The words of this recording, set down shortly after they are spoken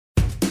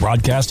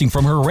Broadcasting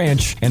from her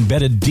ranch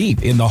embedded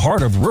deep in the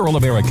heart of rural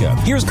America,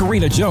 here's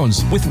Karina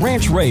Jones with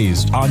Ranch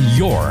Raised on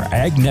your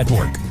Ag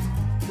Network.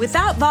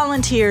 Without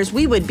volunteers,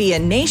 we would be a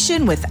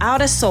nation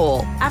without a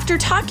soul. After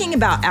talking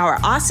about our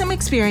awesome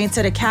experience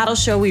at a cattle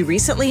show we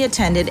recently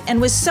attended, and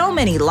with so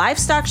many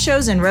livestock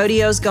shows and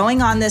rodeos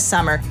going on this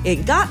summer,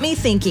 it got me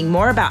thinking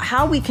more about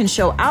how we can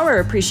show our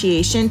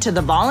appreciation to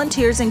the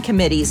volunteers and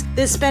committees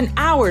that spend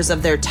hours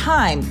of their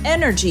time,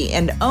 energy,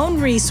 and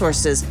own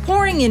resources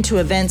pouring into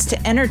events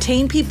to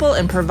entertain people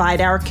and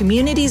provide our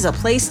communities a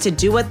place to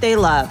do what they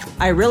love.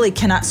 I really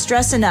cannot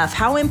stress enough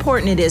how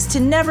important it is to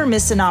never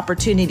miss an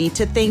opportunity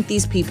to thank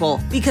these people,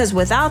 because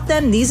without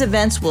them, these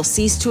events will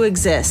cease to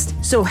exist.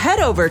 So head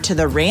over to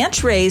the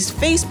Ranch Raised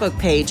Facebook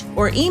page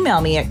or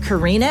email me at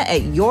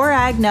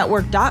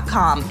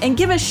karina@youragnetwork.com and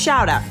give a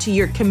shout out to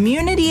your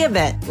community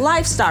event,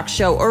 livestock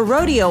show, or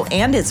rodeo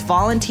and its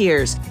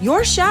volunteers.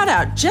 Your shout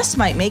out just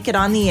might make it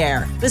on the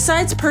air.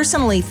 Besides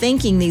personally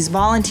thanking these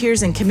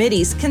volunteers and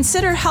committees,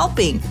 consider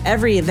helping.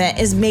 Every event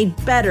is made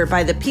better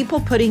by the people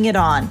putting it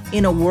on.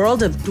 In a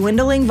world of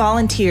dwindling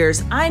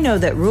volunteers, I know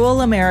that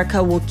rural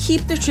America will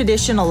keep the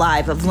tradition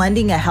alive of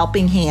lending a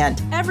helping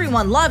hand.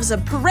 Everyone loves a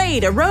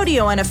parade, a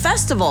rodeo, and a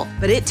festival,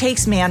 but it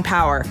takes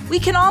manpower. We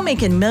can all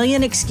make a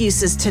million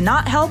excuses to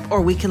not help,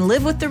 or we can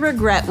live with the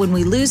regret when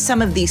we lose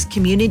some of these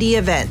community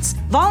events.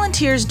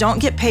 Volunteers don't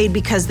get paid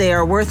because they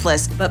are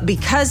worthless, but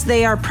because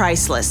they are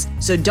priceless.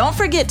 So don't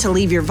forget to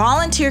leave your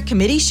volunteer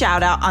committee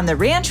shout out on the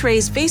Ranch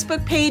Raised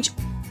Facebook page.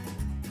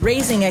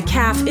 Raising a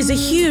calf is a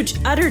huge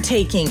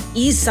undertaking.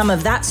 Ease some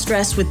of that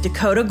stress with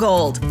Dakota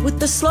Gold. With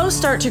the slow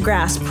start to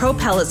grass, Pro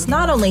Pellets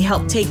not only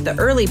help take the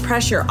early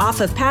pressure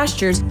off of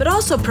pastures, but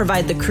also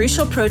provide the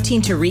crucial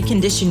protein to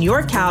recondition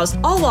your cows,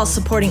 all while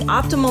supporting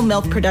optimal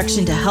milk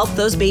production to help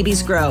those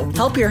babies grow.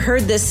 Help your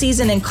herd this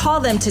season and call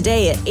them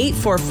today at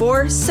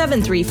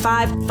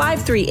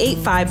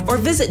 844-735-5385 or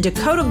visit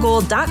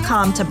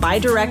dakotagold.com to buy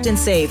direct and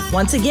save.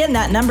 Once again,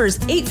 that number is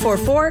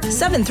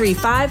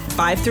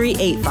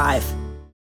 844-735-5385.